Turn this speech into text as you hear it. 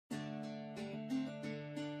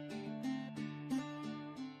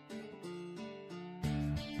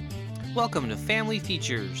Welcome to Family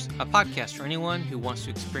Features, a podcast for anyone who wants to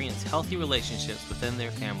experience healthy relationships within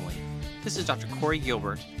their family. This is Dr. Corey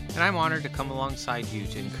Gilbert, and I'm honored to come alongside you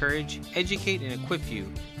to encourage, educate, and equip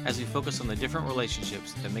you as we focus on the different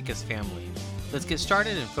relationships that make us family. Let's get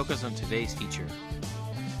started and focus on today's feature.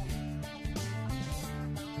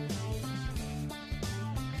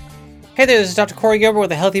 Hey there, this is Dr. Corey Gilbert with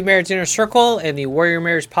the Healthy Marriage Inner Circle and the Warrior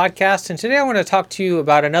Marriage Podcast. And today I want to talk to you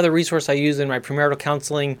about another resource I use in my premarital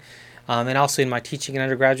counseling and also in my teaching in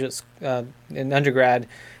undergrad.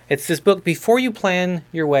 It's this book, Before You Plan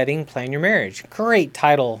Your Wedding, Plan Your Marriage. Great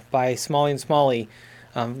title by Smalley & Smalley,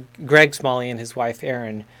 Greg Smalley and his wife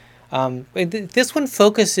Erin. This one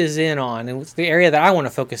focuses in on, and the area that I want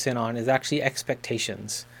to focus in on is actually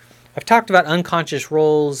expectations. I've talked about unconscious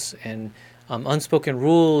roles and unspoken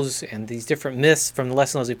rules and these different myths from the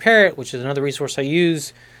Lesson Leslie Parrott, which is another resource I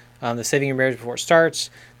use, the Saving Your Marriage Before It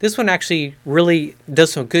Starts. This one actually really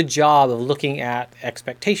does some good job of looking at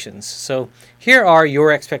expectations. So here are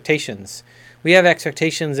your expectations. We have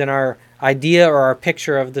expectations in our idea or our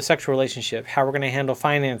picture of the sexual relationship, how we're going to handle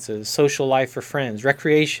finances, social life for friends,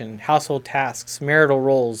 recreation, household tasks, marital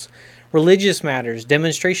roles, religious matters,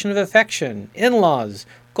 demonstration of affection, in-laws,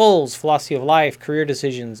 goals, philosophy of life, career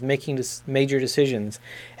decisions, making major decisions,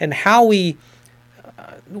 and how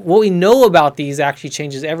what we know about these actually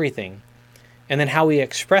changes everything. And then how we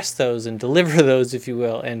express those and deliver those, if you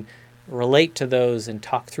will, and relate to those and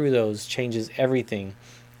talk through those changes everything.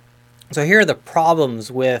 So here are the problems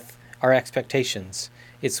with our expectations.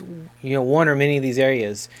 It's one or many of these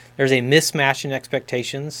areas. There's a mismatch in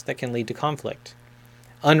expectations that can lead to conflict.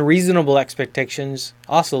 Unreasonable expectations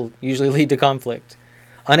also usually lead to conflict.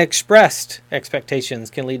 Unexpressed expectations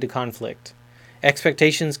can lead to conflict.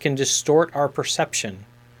 Expectations can distort our perception.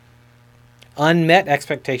 Unmet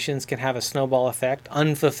expectations can have a snowball effect.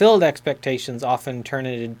 Unfulfilled expectations often turn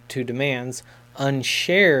into demands.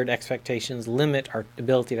 Unshared expectations limit our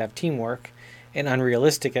ability to have teamwork. And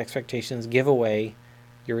unrealistic expectations give away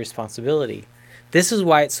your responsibility. This is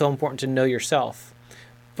why it's so important to know yourself.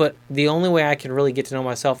 But the only way I can really get to know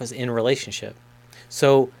myself is in relationship.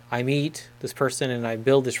 So I meet this person and I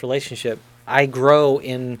build this relationship. I grow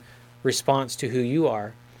in response to who you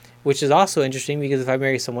are, which is also interesting because if I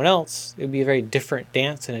marry someone else, it would be a very different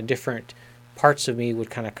dance and a different parts of me would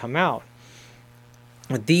kind of come out.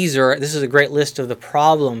 But this is a great list of the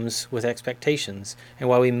problems with expectations and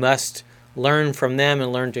why we must learn from them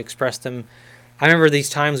and learn to express them. I remember these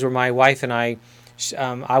times where my wife and I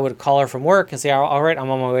would call her from work and say, all right, I'm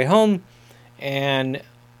on my way home. And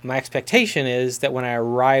my expectation is that when I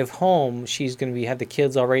arrive home, she's going to have the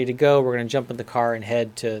kids all ready to go. We're going to jump in the car and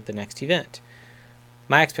head to the next event.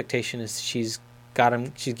 My expectation is she's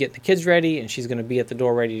getting the kids ready and she's going to be at the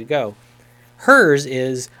door ready to go. Hers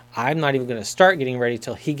is I'm not even going to start getting ready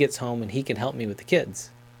till he gets home and he can help me with the kids.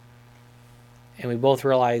 And we both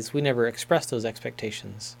realize we never expressed those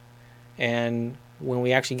expectations. And when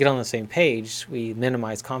we actually get on the same page, we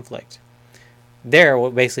minimize conflict.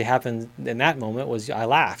 What basically happened in that moment was I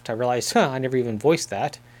laughed. I realized, I never even voiced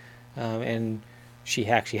that. And she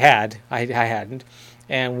actually had. I hadn't.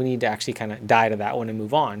 And we need to actually kind of die to that one and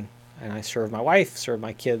move on. And I serve my wife, serve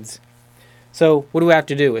my kids. So what do we have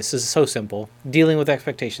to do? This is so simple. Dealing with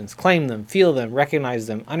expectations. Claim them, feel them, recognize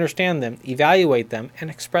them, understand them, evaluate them, and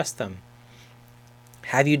express them.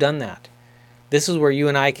 Have you done that? This is where you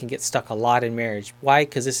and I can get stuck a lot in marriage. Why?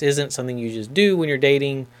 Because this isn't something you just do when you're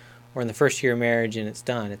dating or in the first year of marriage and it's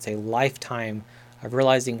done. It's a lifetime of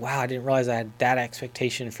realizing, wow, I didn't realize I had that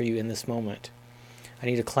expectation for you in this moment. I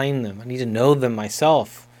need to claim them. I need to know them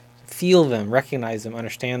myself, feel them, recognize them,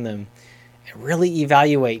 understand them, and really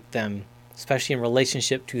evaluate them, especially in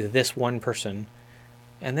relationship to this one person.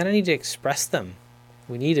 And then I need to express them.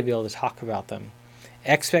 We need to be able to talk about them.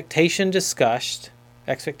 Expectations discussed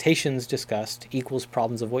equals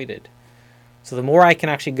problems avoided. So the more I can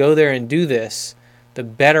actually go there and do this, the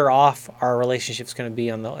better off our relationship's going to be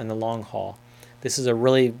in the long haul. This is a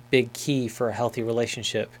really big key for a healthy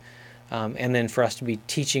relationship. And then for us to be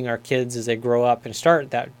teaching our kids as they grow up and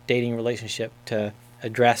start that dating relationship to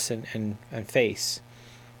address and face.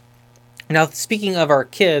 Now, speaking of our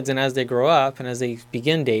kids and as they grow up and as they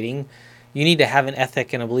begin dating, you need to have an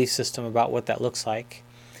ethic and a belief system about what that looks like.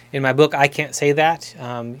 In my book, I Can't Say That,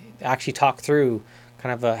 I actually talk through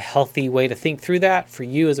kind of a healthy way to think through that for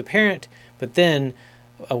you as a parent, but then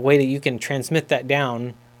a way that you can transmit that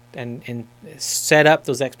down and set up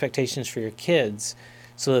those expectations for your kids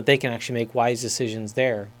so that they can actually make wise decisions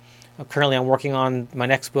there. Currently, I'm working on my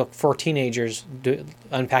next book for teenagers,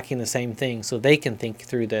 unpacking the same thing so they can think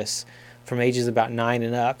through this from ages about 9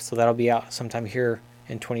 and up. So that'll be out sometime here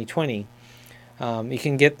in 2020. You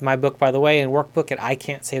can get my book, by the way, and workbook at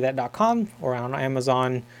ican'tsaythat.com or on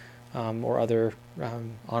Amazon or other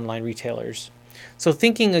online retailers. So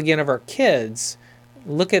thinking again of our kids,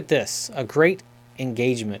 look at this, a great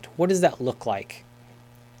engagement. What does that look like?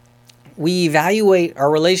 We evaluate our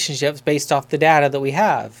relationships based off the data that we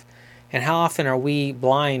have. And how often are we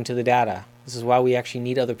blind to the data? This is why we actually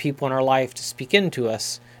need other people in our life to speak into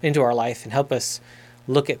our life and help us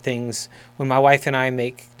look at things. When my wife and I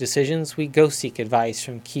make decisions, we go seek advice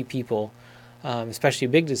from key people, especially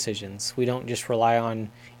big decisions. We don't just rely on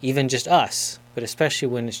even just us, but especially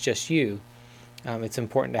when it's just you. It's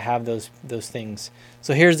important to have those things.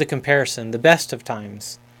 So here's the comparison. The best of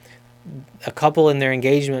times, a couple in their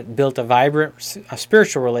engagement built a vibrant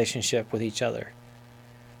spiritual relationship with each other.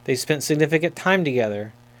 They spent significant time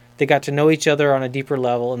together. They got to know each other on a deeper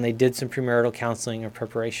level, and they did some premarital counseling or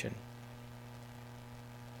preparation.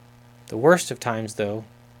 The worst of times, though,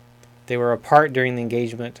 they were apart during the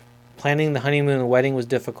engagement. Planning the honeymoon and wedding was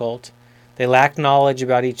difficult. They lacked knowledge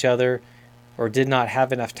about each other or did not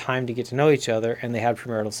have enough time to get to know each other, and they had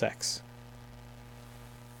premarital sex.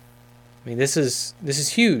 I mean, this is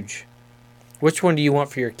huge. Which one do you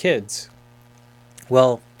want for your kids?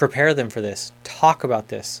 Well, prepare them for this. Talk about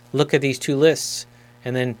this. Look at these two lists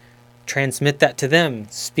and then transmit that to them.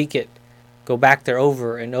 Speak it. Go back there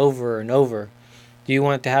over and over and over. Do you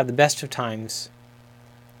want to have the best of times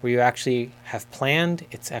where you actually have planned?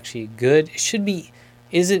 It's actually good. It should be.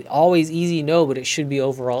 Is it always easy? No, but it should be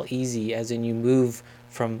overall easy, as in you move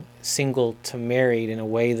from single to married in a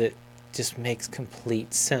way that just makes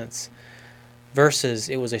complete sense. Versus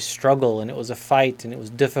it was a struggle and it was a fight and it was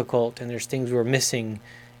difficult and there's things we were missing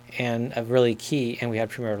and a really key, and we had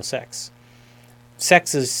premarital sex.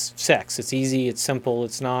 Sex is sex. It's easy, it's simple,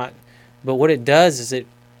 it's not. But what it does is it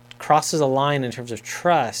crosses a line in terms of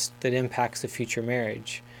trust that impacts the future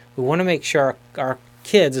marriage. We want to make sure our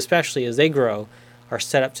kids, especially as they grow, are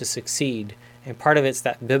set up to succeed. And part of it's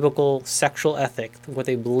that biblical sexual ethic, what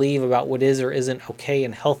they believe about what is or isn't okay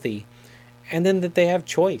and healthy. And then that they have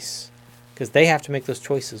choice, because they have to make those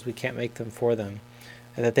choices. We can't make them for them.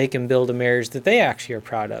 And that they can build a marriage that they actually are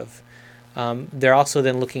proud of. They're also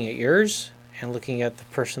then looking at yours and looking at the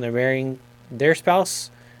person they're marrying, their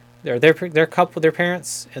spouse, their couple, their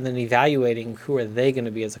parents, and then evaluating who are they going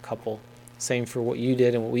to be as a couple. Same for what you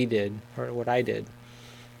did and what we did, or what I did.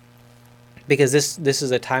 Because this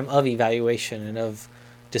is a time of evaluation and of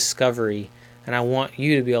discovery, and I want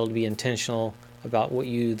you to be able to be intentional about what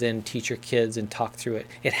you then teach your kids and talk through it.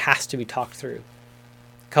 It has to be talked through.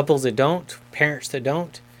 Couples that don't, parents that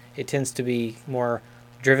don't, it tends to be more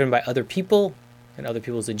driven by other people and other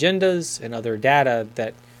people's agendas and other data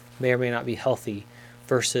that may or may not be healthy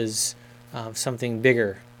versus something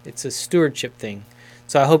bigger. It's a stewardship thing.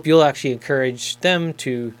 So I hope you'll actually encourage them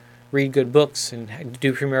to read good books and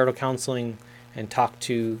do premarital counseling and talk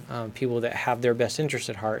to people that have their best interest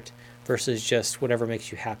at heart versus just whatever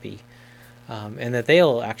makes you happy. And that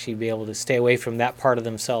they'll actually be able to stay away from that part of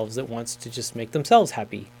themselves that wants to just make themselves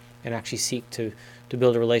happy and actually seek to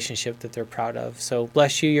build a relationship that they're proud of. So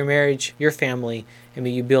bless you, your marriage, your family, and may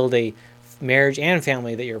you build a marriage and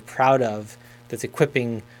family that you're proud of, that's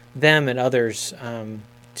equipping them and others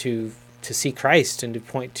to see Christ and to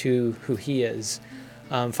point to who He is.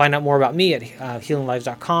 Find out more about me at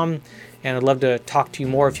healinglives.com, and I'd love to talk to you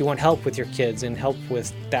more if you want help with your kids and help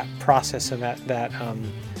with that process and that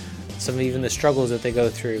some of even the struggles that they go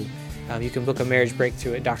through. You can book a marriage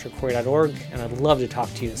breakthrough at drcorey.org, and I'd love to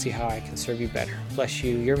talk to you and see how I can serve you better. Bless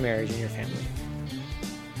you, your marriage, and your family.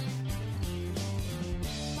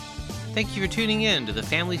 Thank you for tuning in to the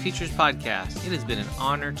Family Features Podcast. It has been an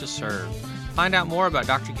honor to serve. Find out more about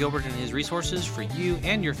Dr. Gilbert and his resources for you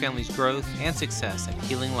and your family's growth and success at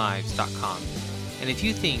healinglives.com. And if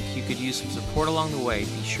you think you could use some support along the way,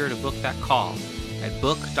 be sure to book that call at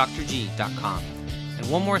bookdrg.com.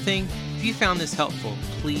 And one more thing, if you found this helpful,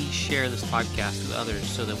 please share this podcast with others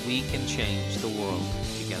so that we can change the world.